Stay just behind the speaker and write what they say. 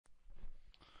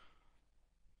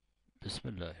بسم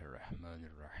الله الرحمن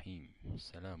الرحيم.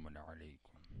 السلام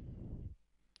عليكم.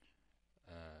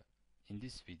 Uh, in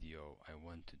this video, I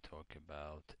want to talk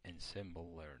about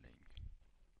ensemble learning.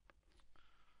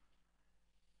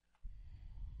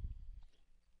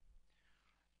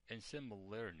 Ensemble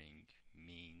learning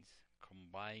means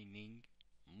combining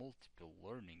multiple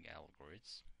learning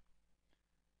algorithms,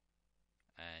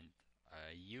 and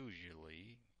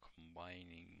usually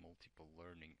combining multiple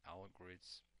learning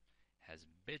algorithms has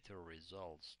better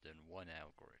results than one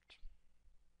algorithm.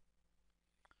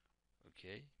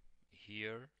 Okay,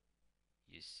 here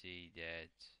you see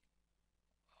that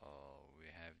we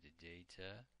have the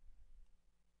data.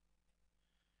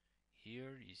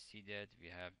 Here you see that we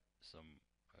have some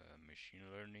machine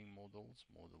learning models,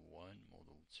 model 1,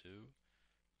 model 2,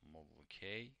 model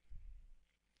K,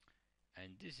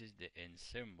 and this is the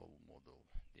ensemble model.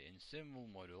 The ensemble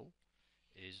model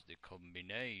is the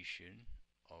combination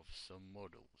of some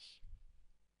models.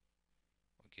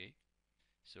 Okay,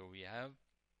 so we have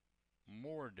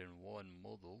more than one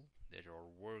model that are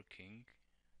working,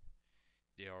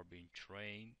 they are being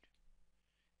trained,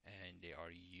 and they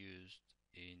are used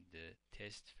in the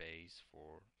test phase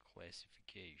for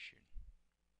classification.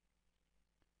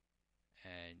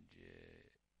 And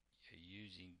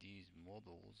using these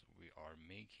models, we are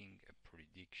making a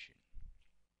prediction.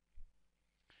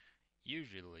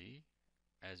 Usually,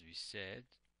 as we said,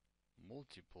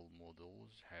 multiple models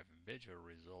have better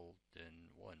result than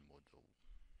one model.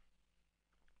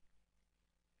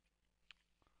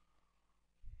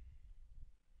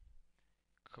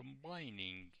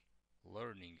 Combining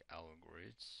learning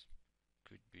algorithms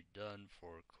could be done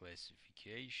for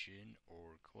classification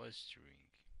or clustering.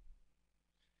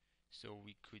 So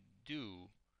we could do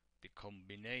the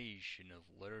combination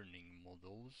of learning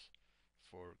models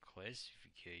for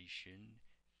classification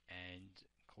and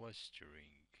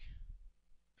clustering.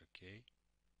 Okay,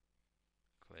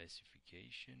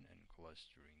 classification and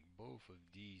clustering. Both of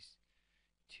these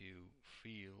two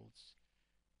fields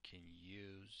can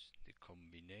use the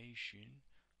combination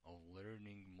of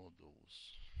learning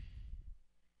models.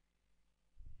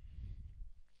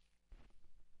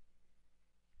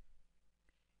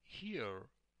 Here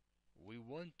we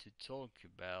want to talk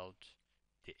about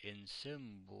the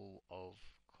ensemble of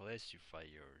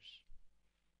classifiers.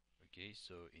 Okay,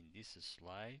 so in this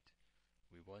slide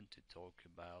we want to talk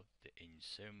about the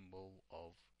ensemble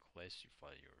of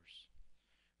classifiers.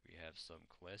 We have some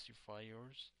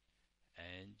classifiers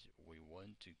and we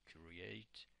want to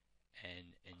create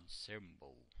an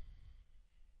ensemble.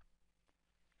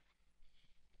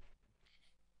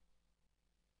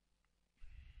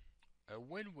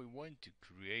 When we want to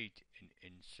create an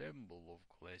ensemble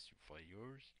of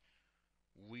classifiers,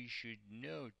 we should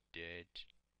note that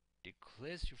the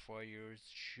classifiers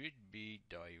should be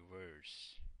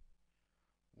diverse.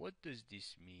 What does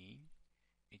this mean?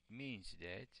 It means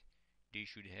that they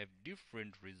should have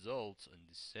different results on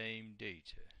the same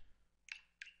data.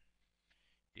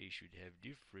 They should have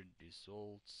different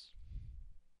results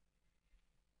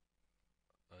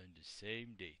on the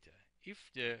same data. If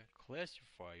the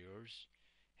classifiers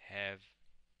have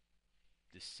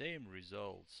the same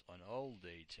results on all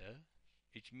data,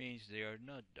 it means they are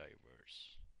not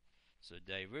diverse. So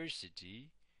diversity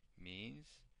means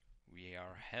we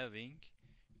are having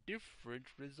different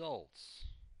results.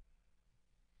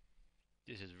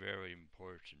 This is very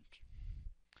important.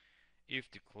 If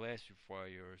the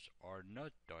classifiers are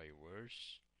not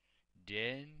diverse,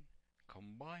 then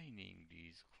combining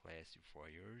these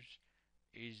classifiers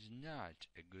is not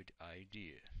a good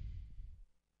idea.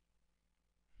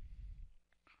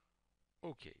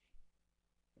 Okay,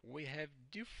 we have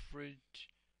different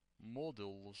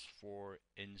models for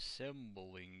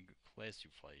ensembling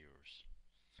classifiers.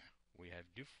 We have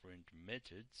different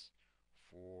methods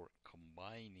for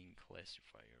combining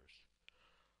classifiers.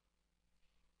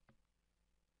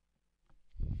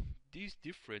 These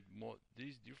different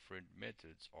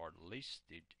methods are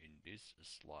listed in this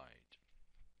slide.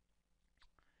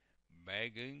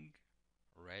 Bagging,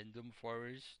 random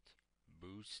forest,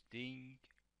 boosting,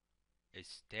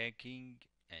 stacking,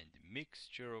 and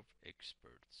mixture of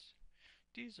experts.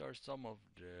 These are some of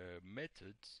the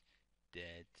methods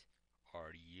that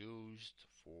are used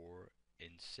for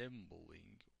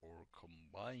ensembling or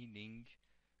combining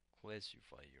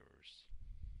classifiers.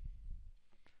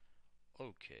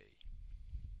 Okay,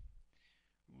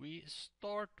 we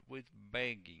start with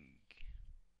bagging.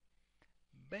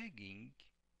 Bagging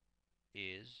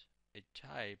is a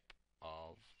type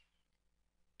of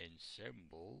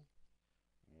ensemble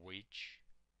which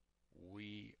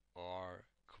we are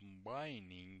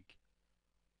combining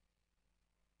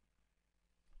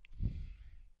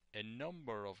a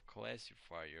number of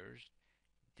classifiers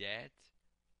that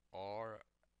are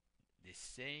the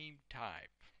same type.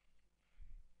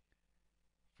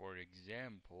 For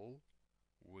example,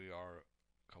 we are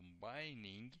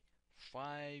combining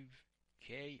 5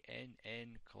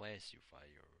 KNN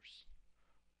classifiers,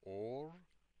 or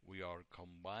we are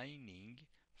combining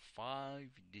 5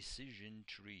 decision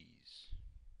trees.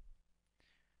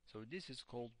 So this is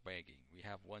called bagging. We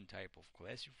have one type of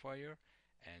classifier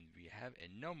and we have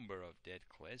a number of that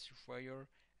classifier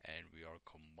and we are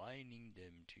combining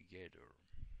them together.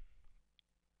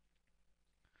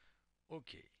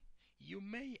 Okay, you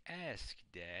may ask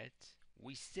that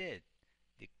we said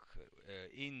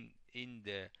in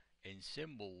the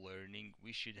ensemble learning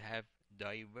we should have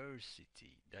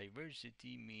diversity.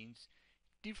 Diversity means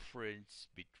difference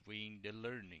between the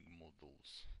learning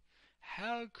models.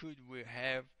 How could we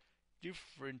have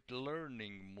different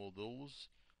learning models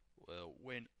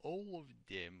when all of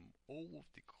them, all of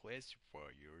the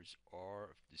classifiers are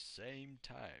of the same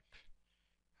type?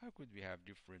 How could we have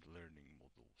different learning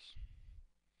models?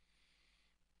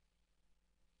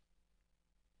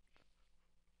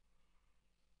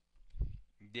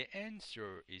 The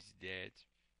answer is that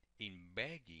in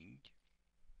bagging,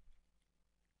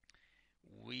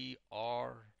 we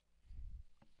are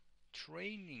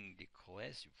training the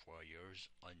classifiers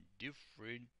on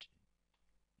different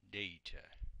data.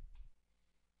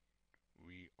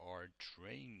 We are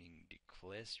training the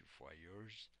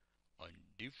classifiers on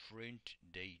different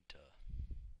data.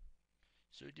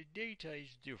 So the data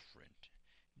is different.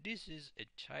 This is a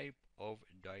type of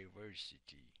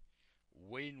diversity.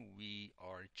 When we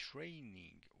are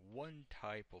training one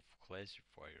type of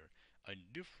classifier on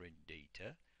different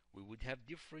data, we would have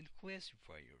different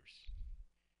classifiers.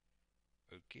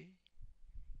 Okay?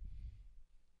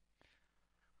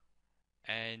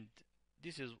 And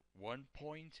this is one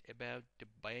point about the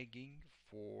bagging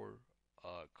for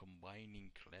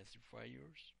combining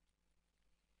classifiers.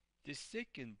 The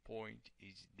second point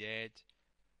is that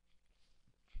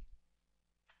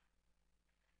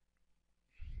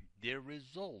the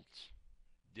result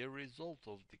the result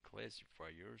of the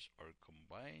classifiers are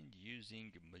combined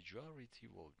using majority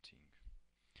voting.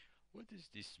 What does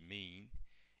this mean?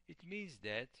 It means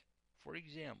that, for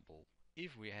example,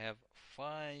 if we have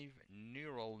 5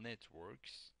 neural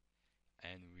networks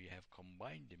and we have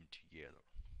combined them together,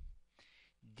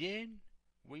 then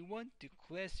we want to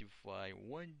classify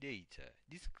one data.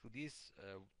 This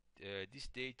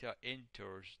data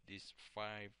enters these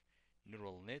 5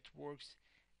 neural networks,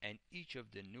 and each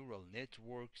of the neural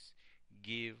networks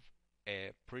give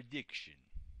a prediction.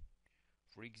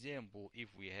 For example, if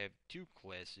we have two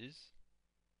classes,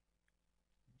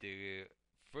 the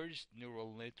first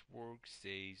neural network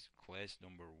says class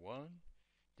number 1,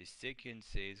 the second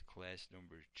says class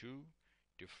number 2,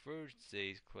 the first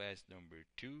says class number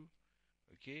 2.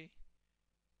 Okay,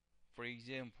 for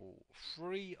example,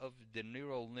 3 of the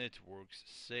neural networks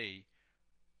say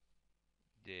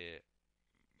the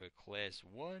class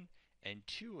 1 and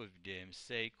 2 of them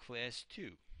say class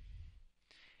 2.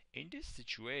 In this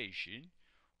situation,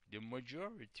 the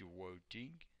majority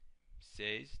voting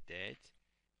says that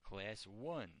class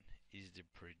 1 is the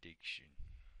prediction.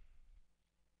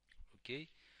 Okay,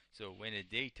 so when a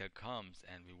data comes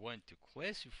and we want to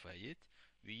classify it,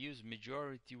 we use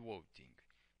majority voting.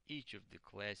 Each of the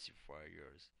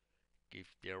classifiers give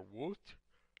their vote,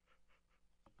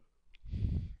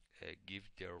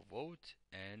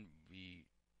 and we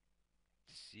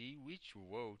see which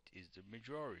vote is the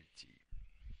majority.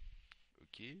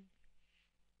 Okay,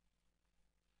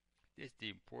 that's the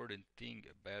important thing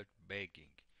about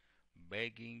bagging.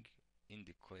 Bagging in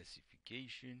the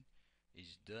classification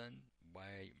is done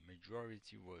by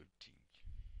majority voting.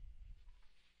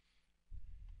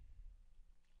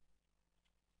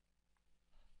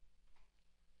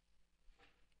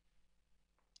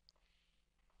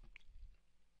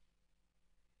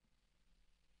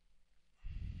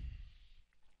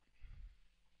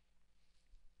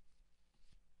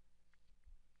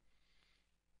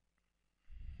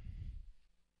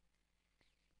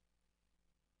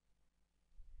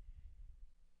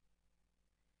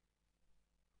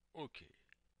 Okay,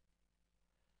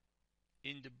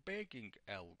 in the bagging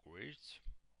algorithm,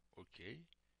 okay,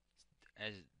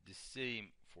 as the same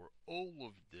for all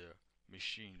of the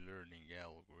machine learning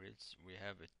algorithms, we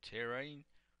have a train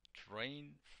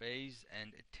phase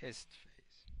and a test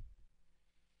phase.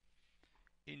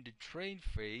 In the train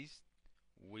phase,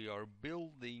 we are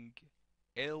building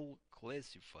L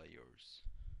classifiers.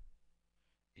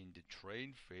 In the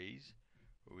train phase,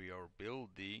 we are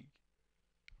building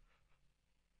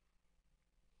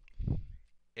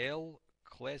L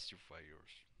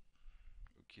classifiers.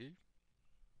 Okay,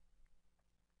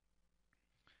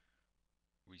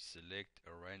 we select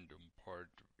a random part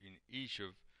in each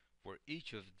of for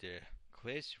each of the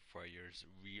classifiers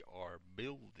we are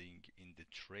building in the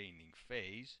training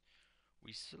phase.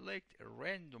 We select a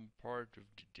random part of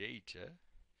the data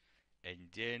and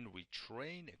then we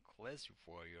train a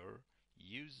classifier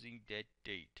using that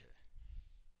data.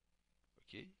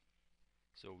 Okay,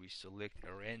 so we select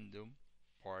a random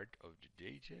part of the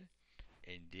data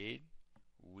and then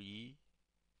we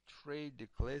train the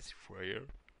classifier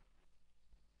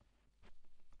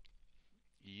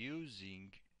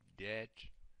using that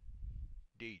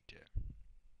data.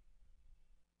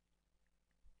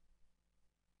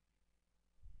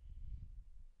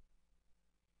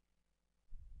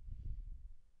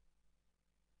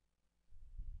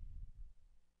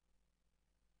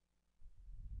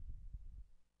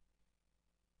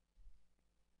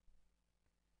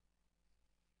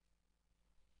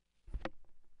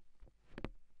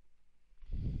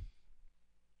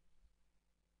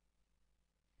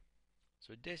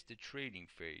 So that's the training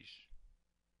phase.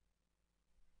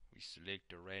 We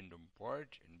select a random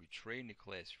part and we train the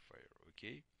classifier,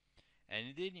 okay?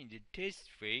 And then in the test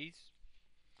phase,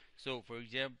 so for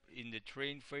example, in the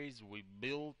train phase, we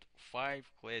build 5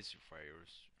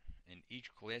 classifiers, and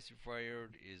each classifier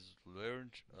is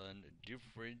learned on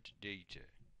different data.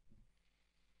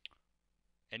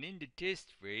 And in the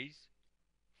test phase,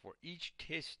 for each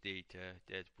test data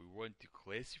that we want to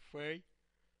classify,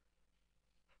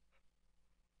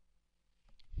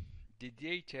 the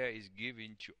data is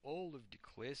given to all of the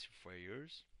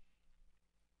classifiers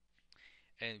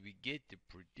and we get the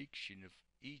prediction of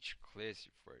each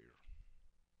classifier.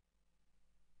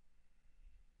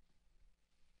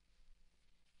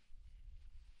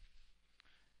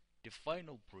 The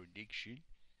final prediction,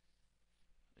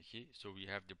 okay, so we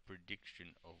have the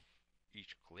prediction of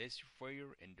each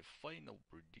classifier and the final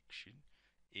prediction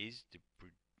is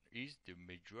the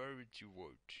majority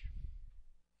vote.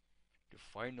 The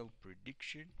final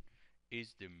prediction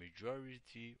is the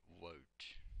majority vote.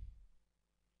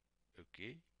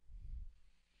 Okay,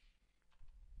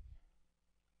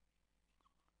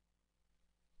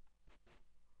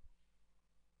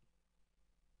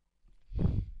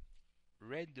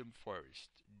 random forest.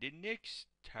 The next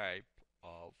type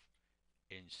of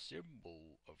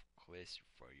ensemble of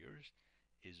classifiers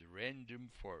is random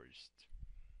forest.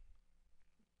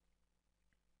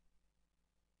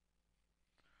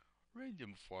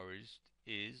 Random forest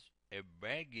is a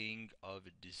bagging of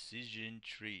decision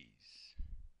trees.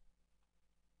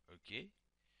 Okay,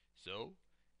 so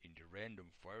in the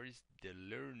random forest, the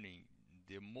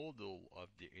model of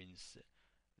the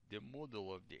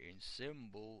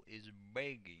ensemble is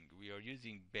bagging. We are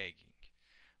using bagging.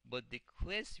 But the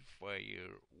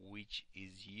classifier which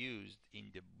is used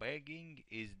in the bagging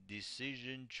is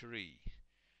decision tree.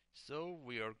 So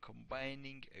we are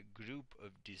combining a group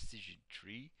of decision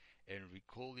tree and we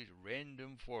call it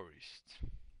random forest.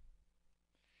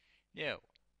 Now,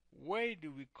 why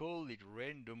do we call it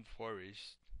random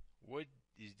forest? What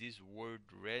is this word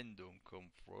random come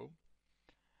from?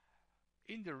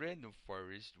 In the random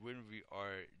forest, when we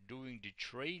are doing the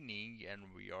training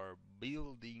and we are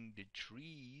building the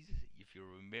trees, if you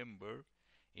remember,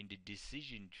 in the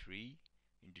decision tree,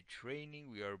 in the training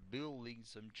we are building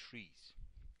some trees.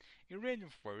 In random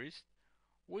forest,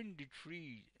 when the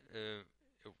tree,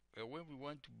 when we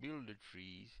want to build the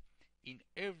trees, in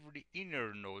every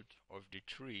inner node of the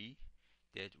tree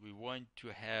that we want to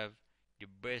have the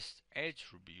best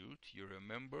attribute, you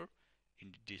remember,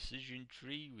 in the decision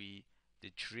tree, the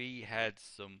tree had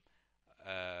some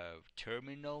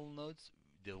terminal nodes,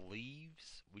 the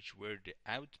leaves, which were the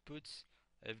outputs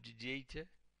of the data,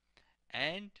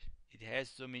 and it has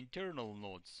some internal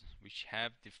nodes, which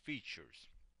have the features.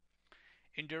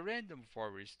 In the random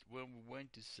forest, when we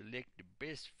want to select the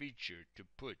best feature to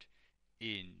put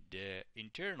in the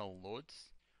internal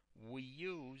nodes, we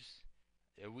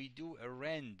do a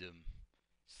random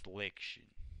selection.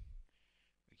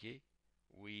 Okay,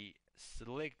 we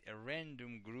select a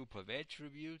random group of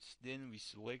attributes, then we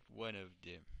select one of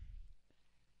them.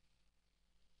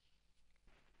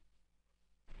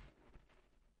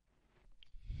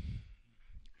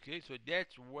 Okay, so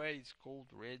that's why it's called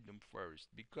random forest,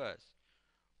 because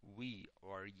we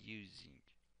are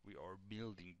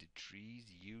building the trees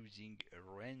using a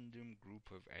random group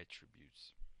of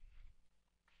attributes.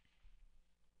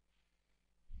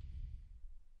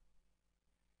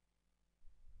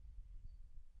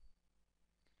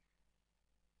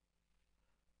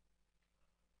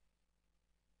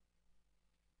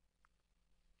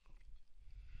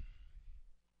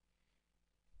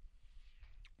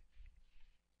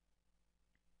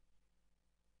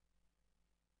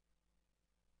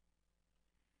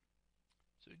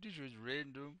 So this was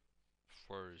random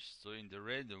forest. So in the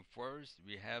random forest,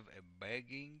 we have a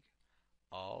bagging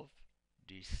of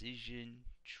decision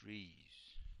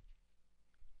trees.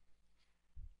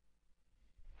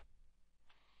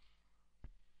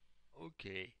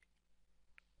 Okay,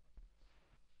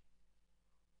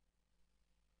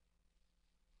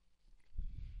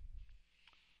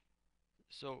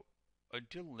 so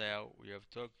until now we have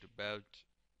talked about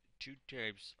two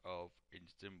types of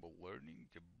ensemble learning,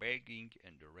 the bagging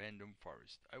and the random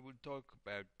forest. I will talk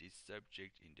about this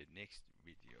subject in the next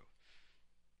video.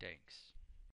 Thanks.